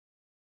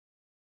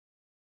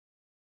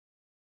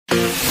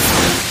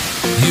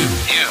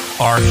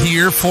are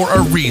here for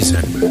a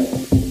reason.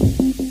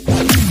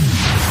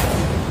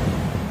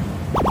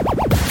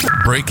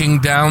 Breaking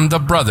down the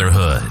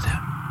brotherhood,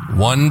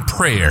 one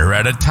prayer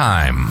at a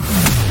time.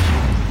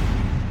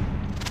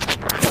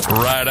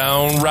 Right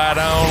on, right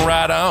on,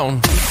 right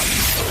on.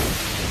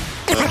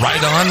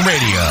 Right on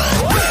radio.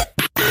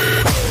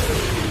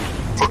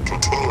 For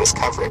continuous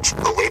coverage,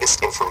 the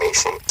latest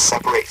information,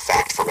 separate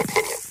fact from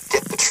opinion.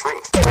 Get the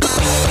truth.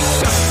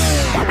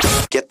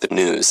 Get the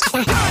news.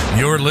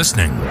 You're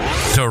listening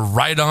to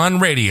Right On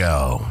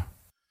Radio.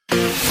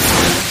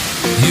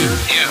 You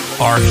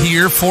are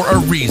here for a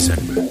reason.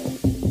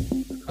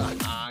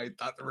 I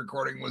thought the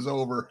recording was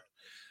over.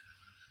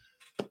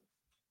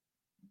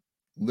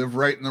 Live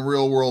right in the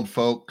real world,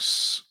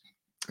 folks.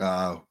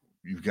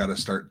 You've got to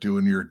start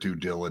doing your due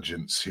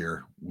diligence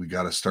here. We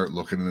got to start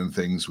looking into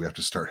things. We have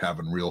to start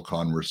having real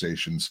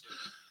conversations.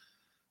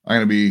 I'm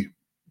going to be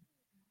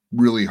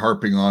really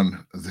harping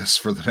on this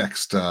for the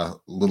next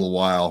little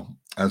while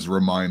as a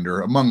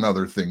reminder, among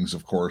other things,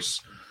 of course,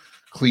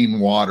 clean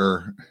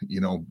water,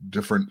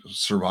 different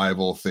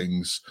survival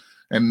things.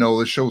 And no,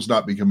 the show's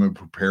not becoming a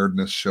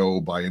preparedness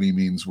show by any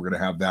means. We're going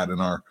to have that in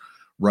our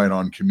Right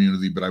On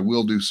community, but I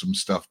will do some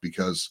stuff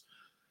because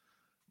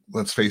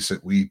let's face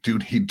it, we do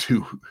need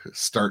to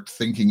start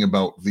thinking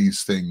about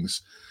these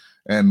things.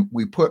 And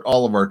we put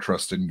all of our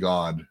trust in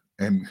God,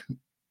 and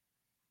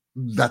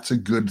that's a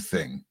good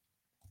thing.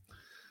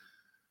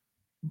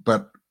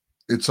 But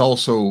it's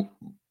also,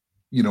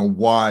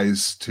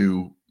 wise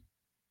to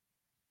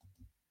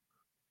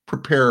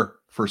prepare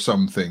for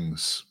some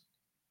things,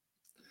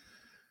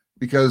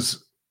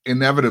 because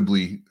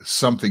inevitably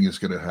something is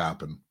going to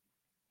happen.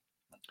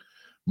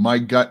 My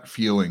gut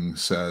feeling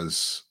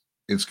says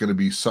it's going to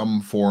be some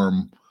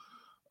form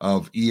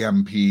of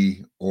EMP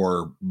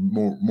or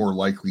more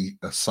likely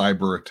a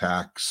cyber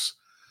attacks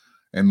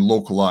and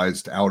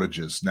localized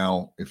outages.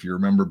 Now, if you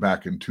remember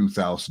back in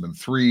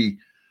 2003,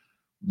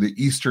 the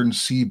Eastern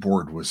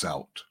Seaboard was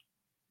out.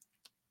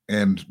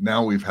 And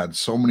now we've had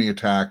so many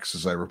attacks,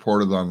 as I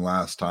reported on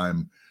last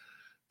time.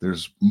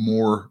 There's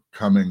more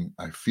coming.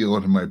 I feel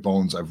it in my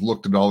bones. I've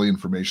looked at all the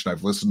information.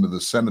 I've listened to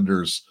the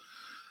senators,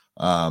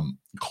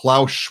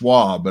 Klaus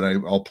Schwab,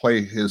 and I'll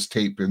play his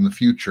tape in the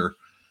future.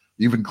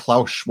 Even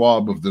Klaus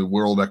Schwab of the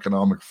World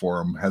Economic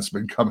Forum has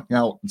been coming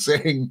out and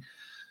saying,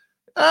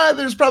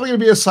 there's probably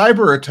going to be a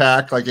cyber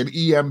attack, like an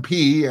EMP,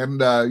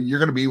 and you're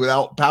going to be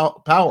without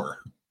power.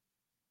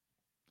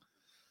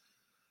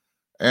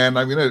 And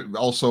I'm going to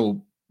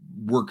also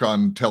work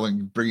on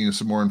bringing you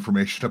some more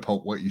information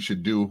about what you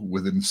should do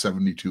within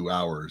 72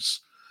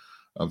 hours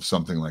of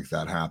something like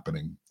that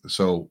happening.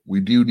 So we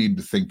do need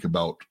to think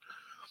about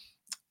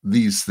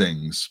these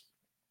things.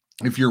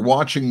 If you're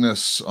watching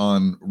this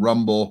on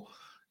Rumble,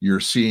 you're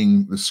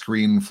seeing the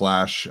screen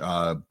flash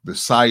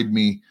beside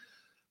me.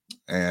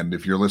 And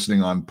if you're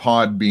listening on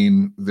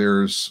Podbean,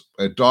 there's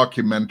a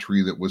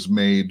documentary that was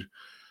made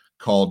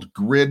called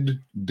Grid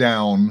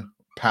Down,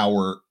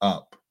 Power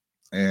Up.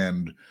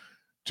 And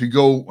to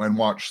go and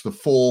watch the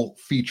full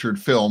featured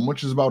film,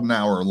 which is about an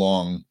hour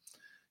long,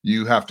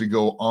 you have to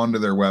go onto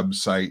their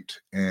website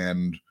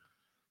and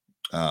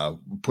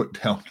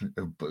put down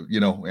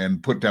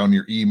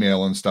your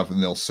email and stuff,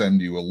 and they'll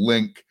send you a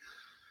link.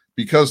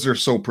 Because they're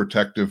so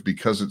protective,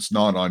 because it's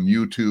not on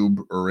YouTube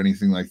or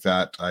anything like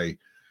that, I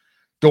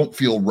don't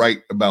feel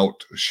right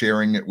about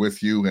sharing it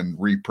with you and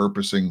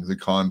repurposing the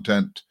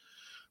content,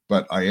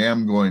 but I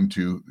am going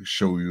to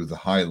show you the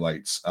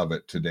highlights of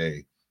it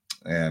today.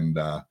 And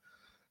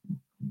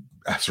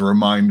as a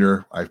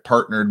reminder, I've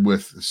partnered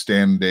with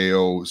Stan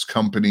Deo's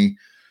company,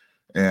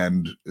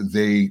 and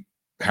they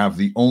have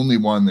the only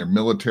one, they're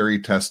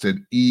military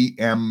tested,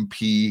 EMP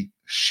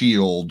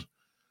Shield.com.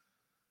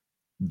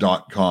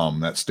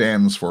 That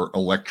stands for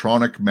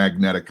Electronic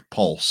Magnetic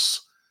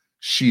Pulse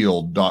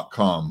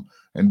Shield.com.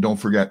 And don't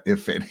forget,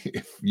 if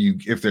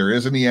there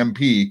is an EMP,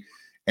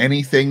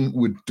 anything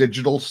with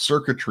digital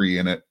circuitry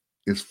in it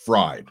is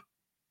fried.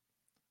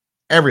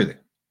 Everything.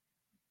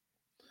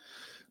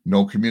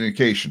 No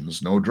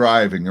communications, no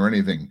driving or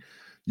anything.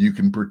 You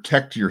can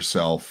protect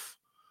yourself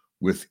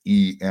with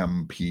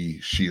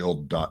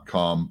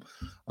EMPshield.com.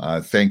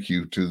 Thank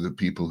you to the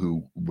people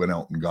who went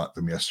out and got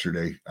them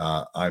yesterday.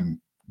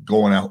 I'm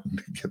going out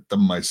and get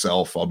them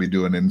myself. I'll be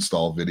doing an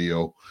install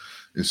video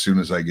as soon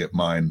as I get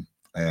mine.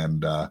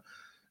 And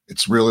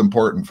it's real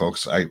important,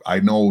 folks. I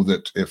know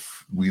that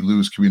if we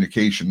lose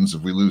communications,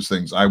 if we lose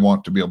things, I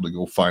want to be able to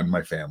go find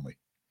my family.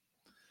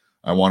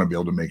 I want to be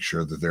able to make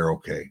sure that they're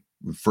okay.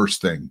 The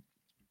first thing,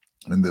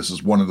 and this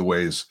is one of the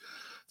ways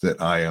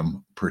that I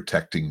am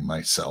protecting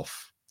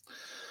myself.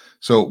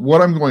 So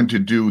what I'm going to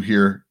do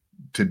here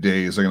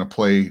today is I'm going to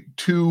play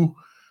two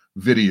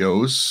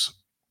videos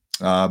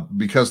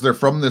because they're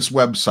from this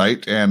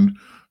website and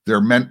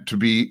they're meant to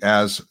be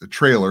as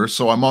trailers.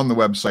 So I'm on the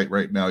website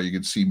right now. You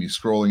can see me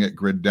scrolling at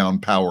Grid Down,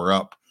 Power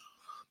Up.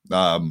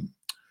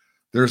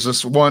 There's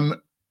this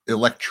one,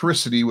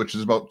 electricity, which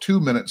is about 2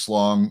 minutes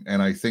long,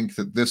 and I think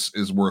that this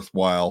is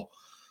worthwhile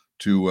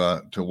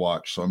to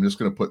watch. So I'm just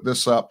going to put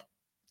this up,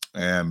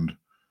 and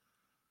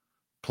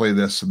play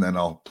this, and then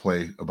I'll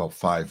play about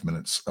 5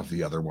 minutes of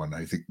the other one.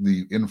 I think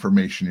the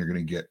information you're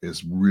going to get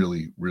is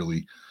really,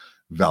 really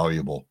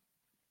valuable.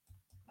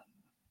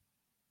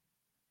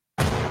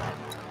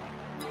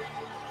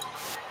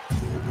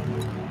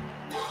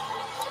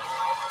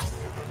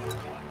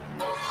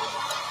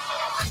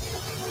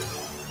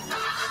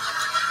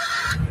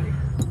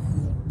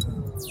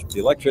 The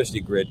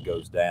electricity grid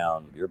goes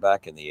down. You're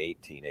back in the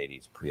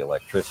 1880s,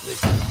 pre-electricity.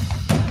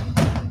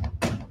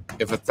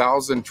 If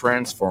 1,000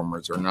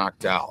 transformers are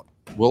knocked out,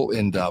 we'll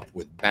end up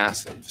with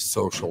massive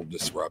social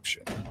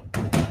disruption.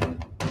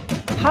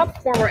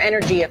 Top former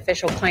energy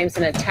official claims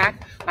an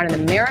attack on an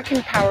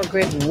American power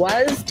grid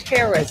was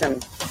terrorism.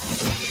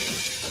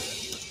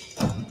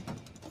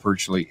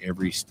 Virtually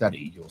every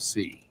study you'll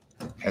see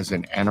has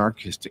an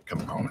anarchistic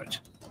component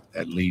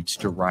that leads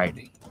to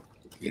rioting.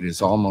 It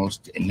is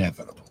almost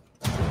inevitable.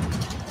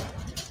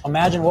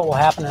 Imagine what will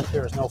happen if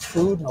there is no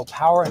food, no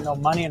power, and no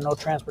money, and no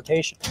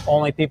transportation.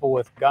 Only people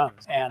with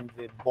guns and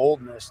the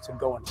boldness to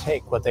go and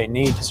take what they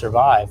need to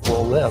survive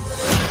will live.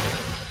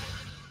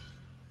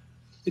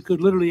 It could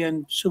literally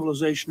end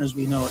civilization as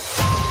we know it.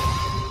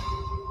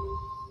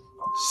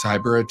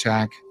 Cyber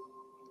attack,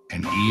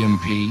 an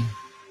EMP,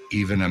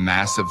 even a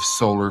massive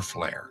solar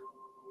flare.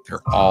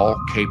 They're all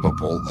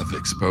capable of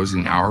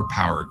exposing our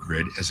power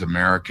grid as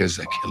America's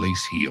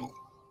Achilles heel.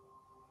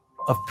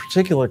 Of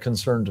particular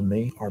concern to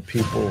me are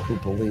people who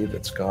believe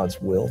it's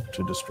God's will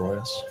to destroy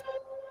us.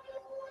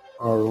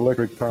 Our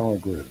electric power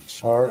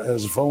grids are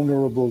as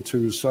vulnerable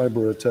to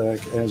cyber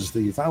attack as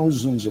the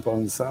thousands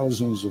upon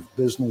thousands of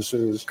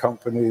businesses,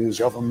 companies,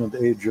 government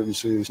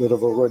agencies that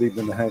have already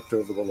been hacked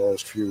over the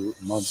last few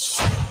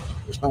months.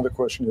 It's not a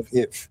question of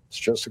if, it's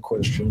just a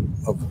question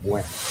of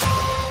when.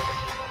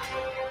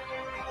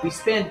 We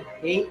spend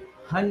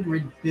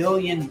 $800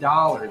 billion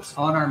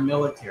on our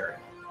military.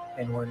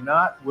 And we're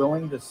not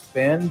willing to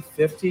spend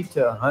 50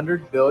 to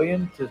 100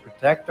 billion to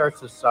protect our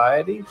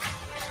society.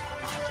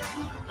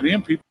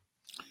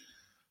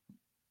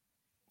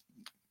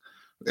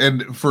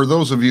 And for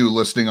those of you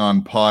listening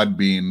on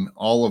Podbean,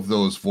 all of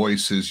those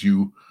voices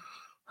you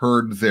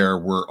heard there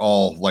were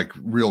all like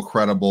real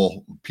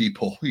credible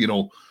people, you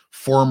know,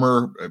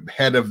 former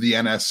head of the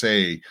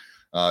NSA,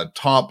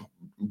 top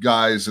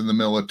guys in the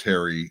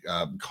military,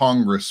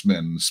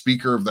 congressmen,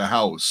 Speaker of the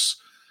House,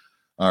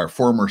 our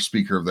former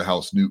Speaker of the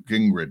House, Newt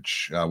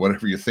Gingrich.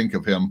 Whatever you think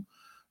of him,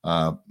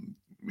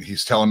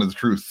 he's telling the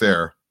truth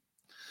there.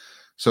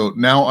 So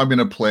now I'm going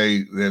to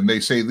play, and they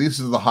say these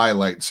are the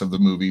highlights of the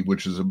movie,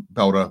 which is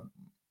about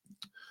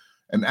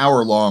an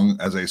hour long,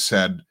 as I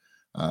said,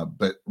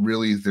 but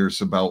really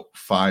there's about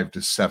 5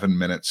 to 7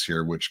 minutes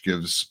here, which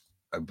gives,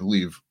 I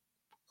believe,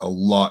 a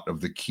lot of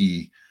the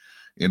key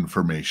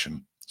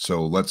information.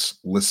 So let's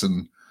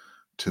listen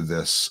to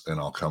this, and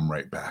I'll come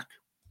right back.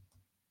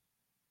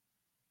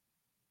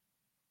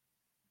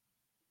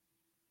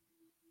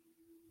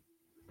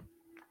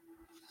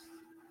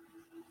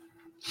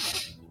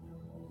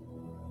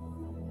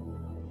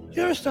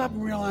 You ever stop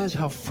and realize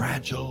how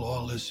fragile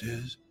all this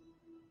is?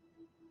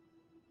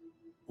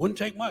 Wouldn't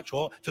take much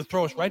to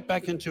throw us right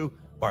back into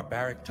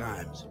barbaric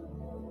times.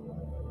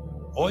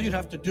 All you'd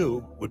have to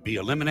do would be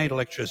eliminate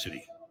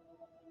electricity.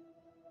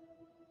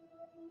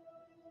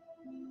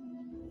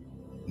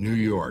 New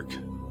York,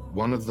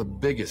 one of the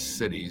biggest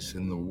cities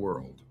in the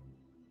world,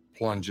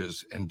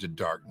 plunges into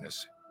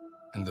darkness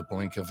in the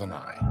blink of an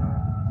eye.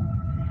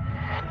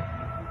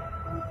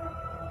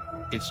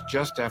 It's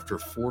just after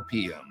 4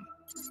 p.m.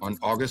 on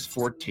August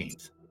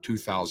 14th,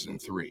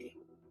 2003,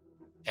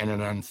 and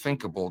an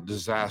unthinkable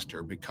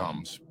disaster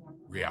becomes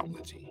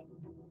reality.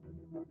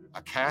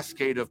 A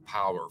cascade of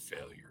power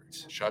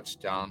failures shuts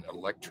down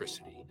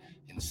electricity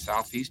in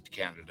southeast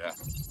Canada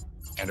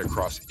and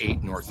across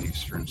 8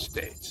 northeastern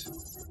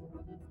states.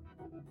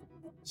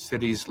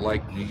 Cities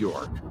like New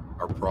York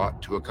are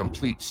brought to a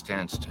complete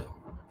standstill.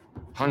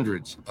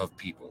 Hundreds of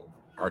people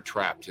are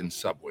trapped in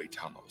subway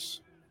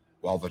tunnels,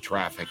 while the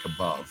traffic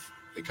above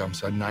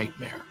becomes a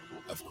nightmare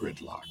of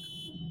gridlock.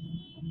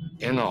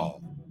 In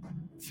all,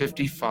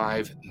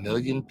 55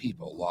 million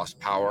people lost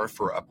power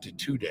for up to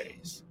 2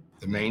 days.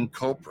 The main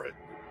culprit,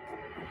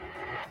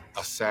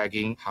 a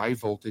sagging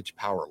high-voltage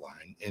power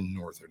line in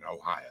northern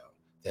Ohio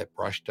that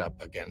brushed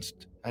up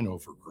against an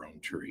overgrown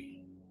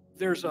tree.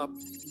 There's a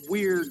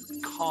weird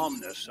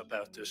calmness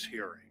about this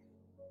hearing.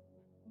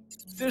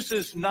 This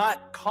is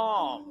not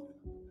calm.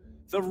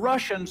 The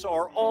Russians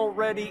are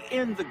already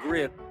in the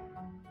grid.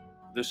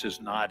 This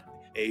is not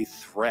a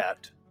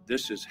threat.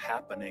 This is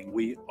happening.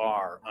 We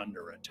are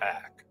under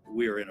attack.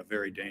 We are in a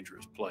very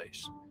dangerous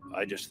place.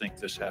 I just think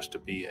this has to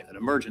be an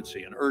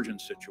emergency, an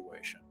urgent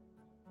situation.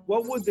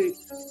 What would the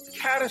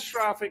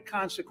catastrophic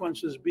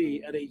consequences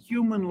be at a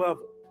human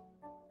level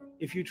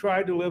if you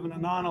tried to live in a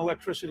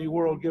non-electricity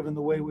world given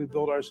the way we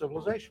built our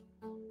civilization?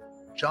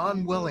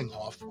 John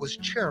Wellinghoff was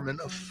chairman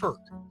of FERC,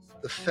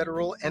 the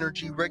Federal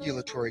Energy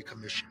Regulatory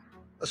Commission,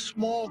 a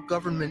small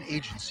government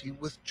agency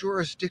with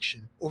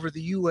jurisdiction over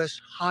the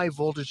U.S.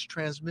 high-voltage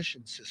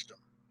transmission system.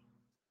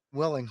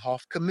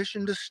 Wellinghoff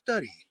commissioned a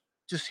study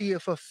to see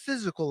if a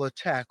physical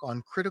attack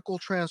on critical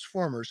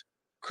transformers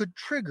could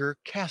trigger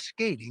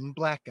cascading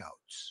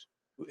blackouts.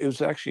 It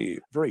was actually a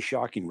very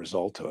shocking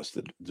result to us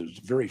that there's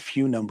very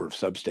few number of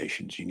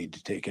substations you need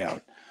to take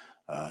out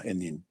in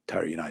the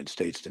entire United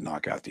States to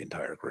knock out the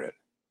entire grid.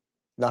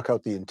 Knock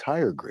out the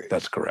entire grid?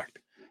 That's correct.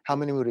 How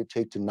many would it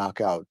take to knock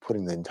out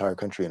putting the entire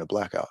country in a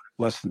blackout?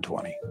 Less than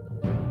 20.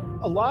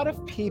 A lot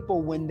of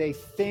people, when they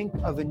think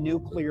of a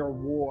nuclear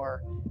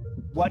war,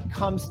 what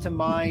comes to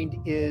mind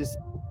is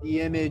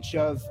the image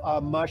of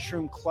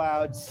mushroom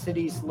clouds,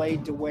 cities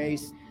laid to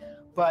waste.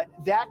 But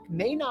that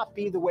may not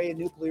be the way a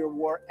nuclear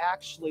war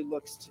actually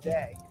looks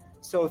today.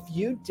 So if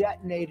you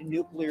detonate a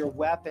nuclear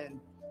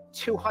weapon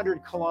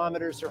 200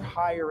 kilometers or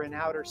higher in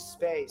outer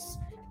space,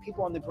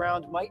 people on the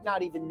ground might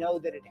not even know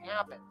that it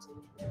happened.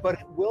 But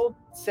it will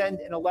send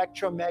an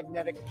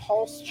electromagnetic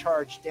pulse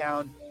charge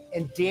down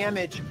and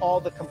damage all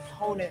the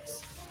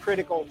components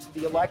critical to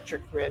the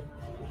electric grid.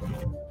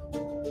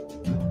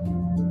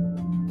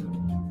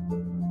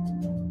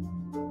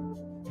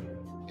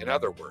 In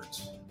other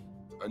words,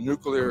 a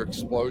nuclear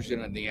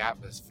explosion in the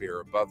atmosphere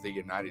above the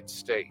United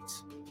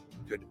States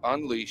could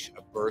unleash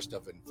a burst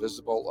of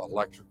invisible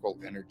electrical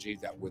energy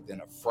that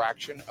within a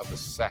fraction of a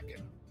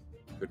second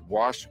could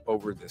wash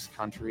over this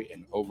country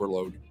and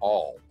overload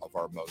all of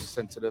our most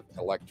sensitive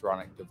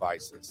electronic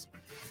devices,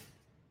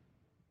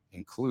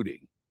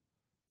 including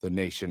the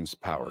nation's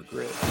power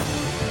grid.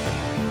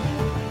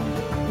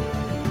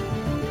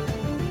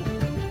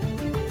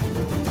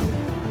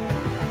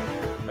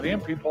 An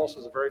EMP pulse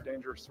is a very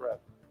dangerous threat.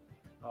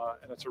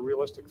 And it's a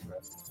realistic threat.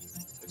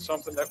 It's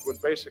something that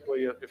would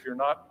basically, if you're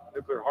not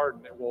nuclear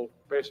hardened, it will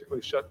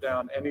basically shut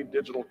down any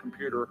digital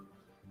computer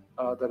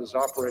that is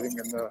operating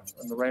in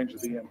the range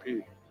of the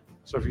EMP.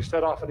 So if you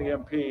set off an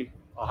EMP,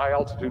 a high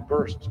altitude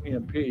burst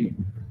EMP,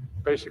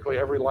 basically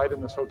every light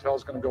in this hotel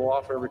is going to go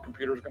off, every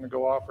computer is going to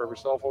go off, every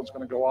cell phone is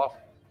going to go off.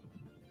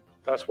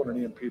 That's what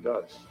an EMP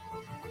does.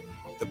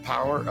 The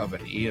power of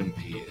an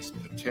EMP is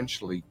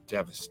potentially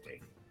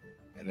devastating,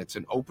 and it's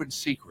an open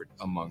secret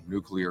among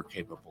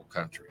nuclear-capable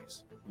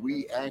countries.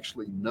 We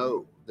actually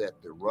know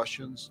that the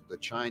Russians, the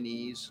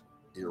Chinese,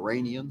 the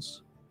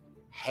Iranians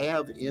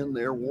have in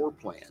their war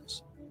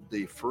plans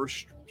the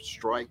first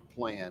strike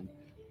plan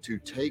to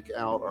take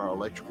out our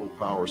electrical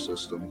power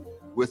system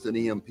with an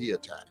EMP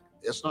attack.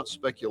 It's not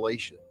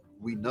speculation.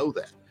 We know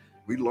that.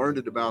 We learned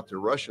it about the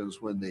Russians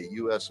when the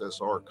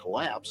USSR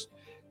collapsed.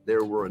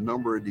 There were a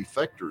number of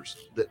defectors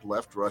that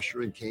left Russia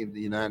and came to the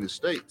United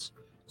States.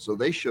 So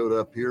they showed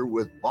up here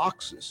with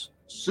boxes,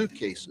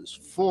 suitcases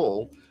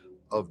full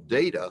of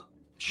data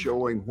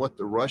showing what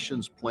the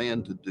Russians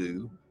planned to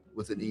do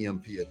with an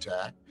EMP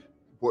attack,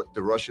 what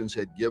the Russians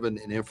had given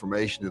in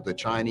information to the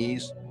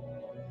Chinese.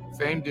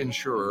 Famed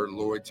insurer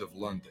Lloyd's of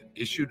London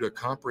issued a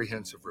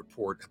comprehensive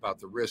report about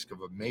the risk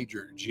of a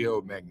major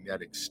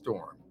geomagnetic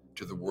storm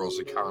to the world's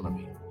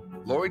economy.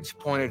 Lloyd's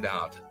pointed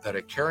out that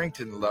a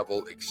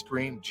Carrington-level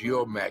extreme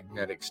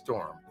geomagnetic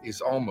storm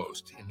is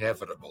almost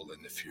inevitable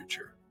in the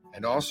future,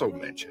 and also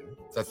mentioned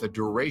that the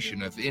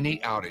duration of any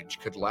outage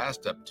could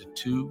last up to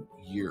 2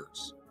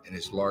 years and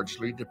is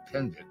largely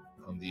dependent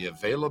on the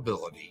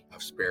availability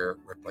of spare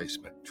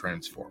replacement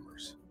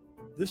transformers.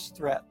 This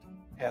threat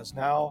has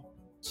now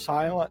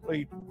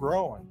silently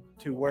grown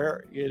to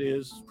where it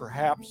is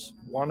perhaps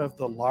one of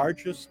the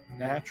largest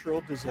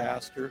natural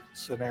disaster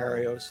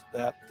scenarios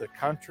that the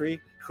country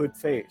could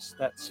face,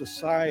 that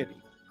society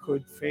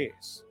could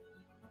face.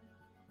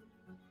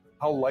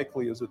 How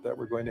likely is it that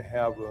we're going to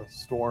have a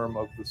storm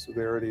of the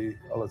severity,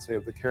 let's say,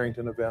 of the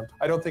Carrington event?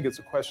 I don't think it's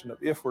a question of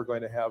if we're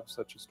going to have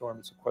such a storm,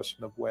 it's a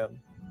question of when.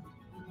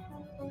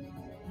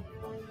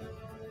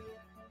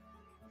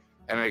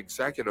 An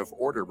executive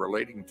order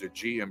relating to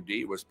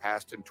GMD was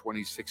passed in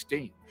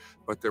 2016,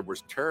 but there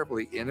was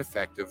terribly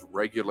ineffective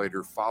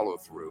regulator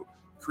follow-through,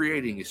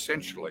 creating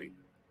essentially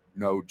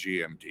no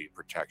GMD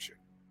protection.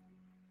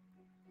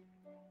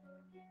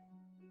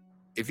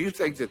 If you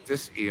think that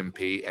this EMP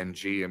and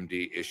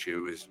GMD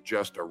issue is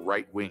just a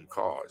right-wing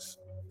cause,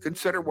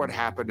 consider what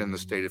happened in the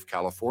state of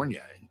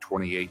California in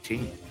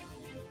 2018.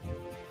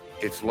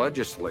 Its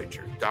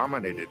legislature,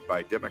 dominated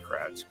by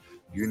Democrats,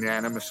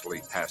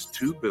 unanimously passed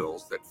 2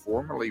 bills that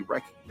formally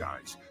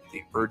recognize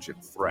the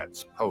urgent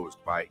threats posed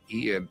by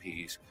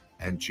EMPs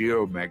and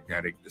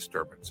geomagnetic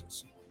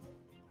disturbances.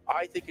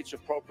 I think it's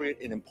appropriate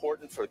and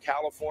important for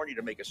California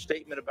to make a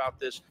statement about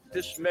this.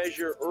 This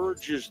measure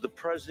urges the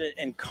President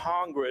and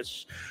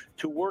Congress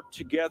to work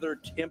together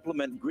to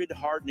implement grid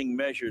hardening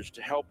measures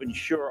to help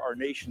ensure our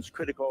nation's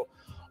critical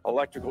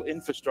electrical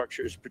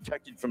infrastructure is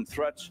protected from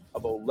threats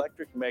of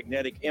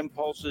electromagnetic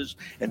impulses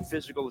and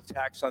physical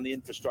attacks on the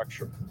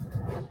infrastructure.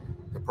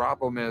 The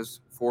problem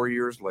is, 4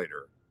 years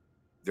later,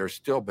 there's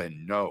still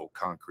been no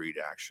concrete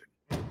action.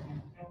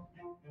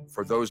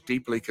 For those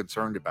deeply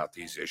concerned about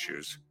these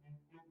issues,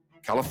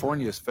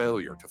 California's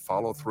failure to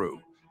follow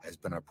through has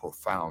been a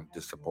profound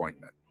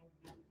disappointment.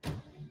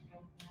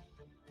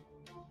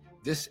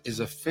 This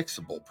is a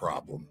fixable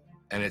problem,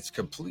 and it's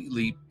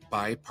completely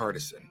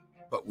bipartisan,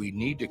 but we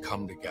need to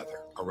come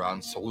together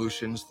around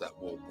solutions that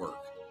will work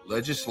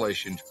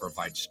legislation to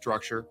provide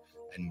structure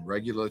and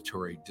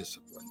regulatory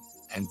discipline,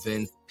 and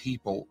then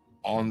people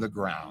on the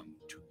ground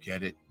to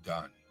get it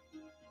done.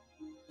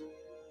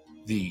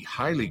 The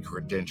highly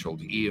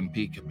credentialed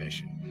EMP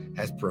Commission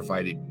has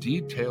provided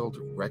detailed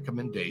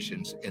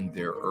recommendations in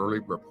their early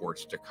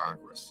reports to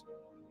Congress.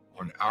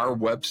 On our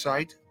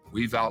website,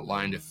 we've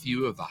outlined a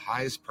few of the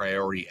highest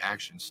priority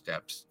action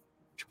steps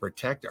to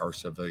protect our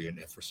civilian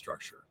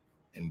infrastructure,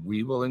 and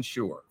we will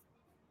ensure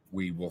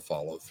we will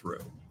follow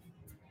through.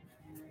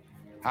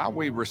 How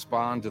we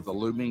respond to the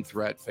looming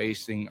threat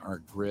facing our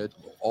grid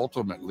will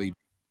ultimately.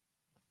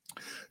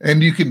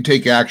 And you can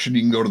take action.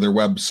 You can go to their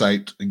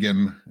website,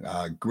 again,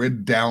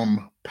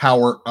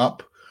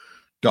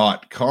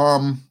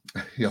 griddownpowerup.com.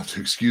 You'll have to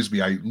excuse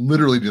me. I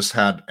literally just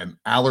had an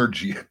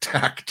allergy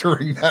attack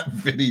during that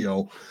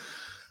video.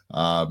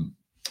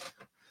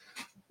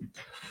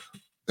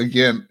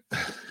 Again,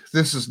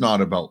 this is not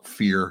about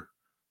fear,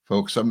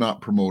 folks. I'm not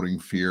promoting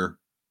fear.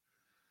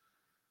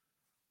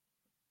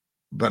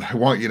 But I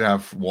want you to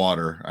have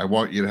water. I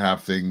want you to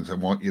have things. I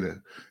want you to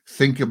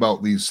think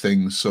about these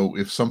things. So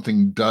if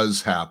something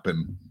does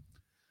happen,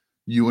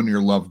 you and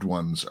your loved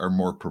ones are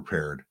more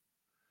prepared.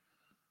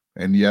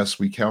 And yes,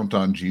 we count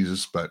on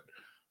Jesus, but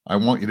I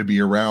want you to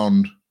be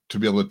around to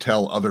be able to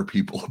tell other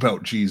people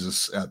about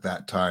Jesus at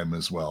that time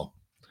as well.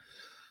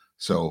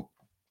 So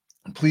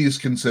please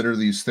consider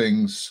these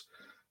things.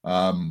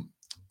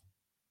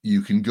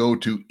 You can go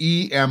to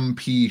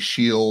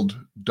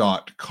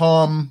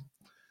EMPshield.com.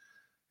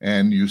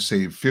 and you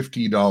save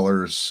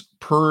 $50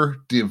 per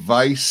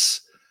device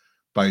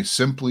by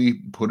simply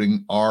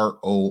putting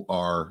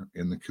ROR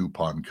in the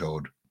coupon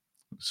code.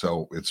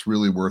 So it's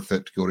really worth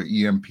it to go to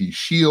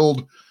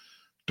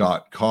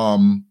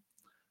EMPshield.com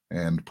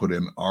and put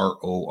in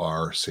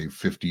ROR, save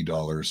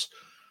 $50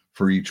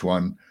 for each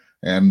one.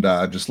 And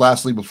just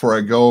lastly, before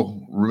I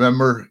go,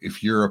 remember,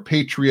 if you're a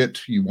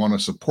patriot, you want to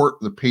support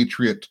the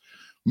Patriot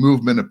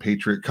movement, a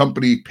Patriot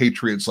company,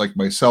 patriots like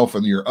myself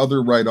and your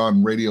other Right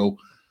On Radio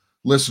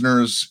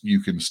listeners, you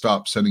can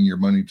stop sending your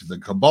money to the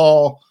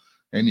cabal,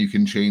 and you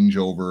can change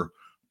over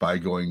by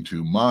going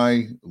to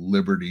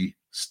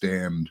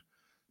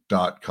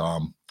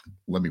mylibertystand.com.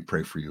 Let me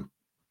pray for you.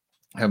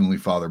 Heavenly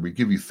Father, we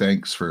give you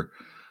thanks for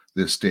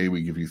this day.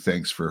 We give you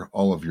thanks for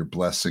all of your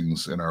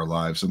blessings in our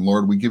lives. And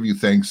Lord, we give you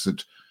thanks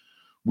that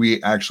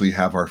we actually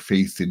have our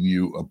faith in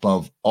you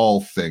above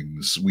all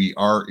things. We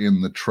are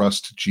in the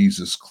Trust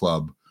Jesus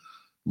Club,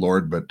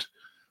 Lord, but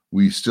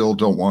we still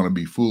don't want to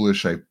be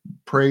foolish. I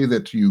pray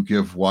that you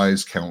give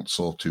wise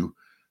counsel to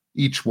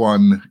each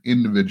one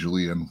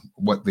individually and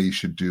what they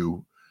should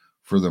do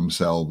for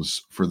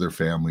themselves, for their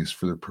families,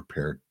 for their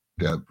prepared,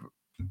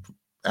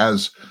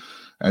 as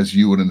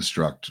you would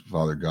instruct,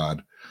 Father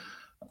God.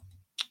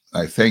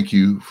 I thank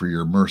you for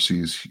your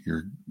mercies,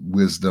 your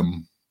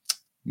wisdom,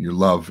 your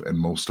love, and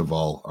most of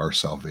all, our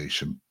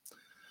salvation.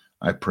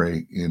 I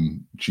pray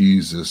in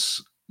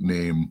Jesus'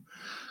 name.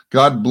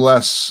 God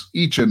bless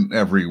each and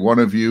every one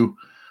of you.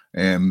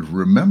 And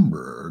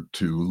remember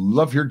to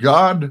love your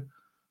God,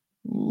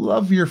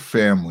 love your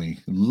family,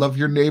 love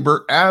your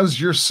neighbor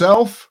as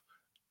yourself,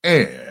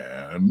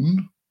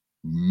 and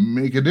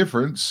make a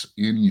difference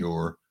in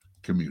your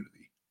community.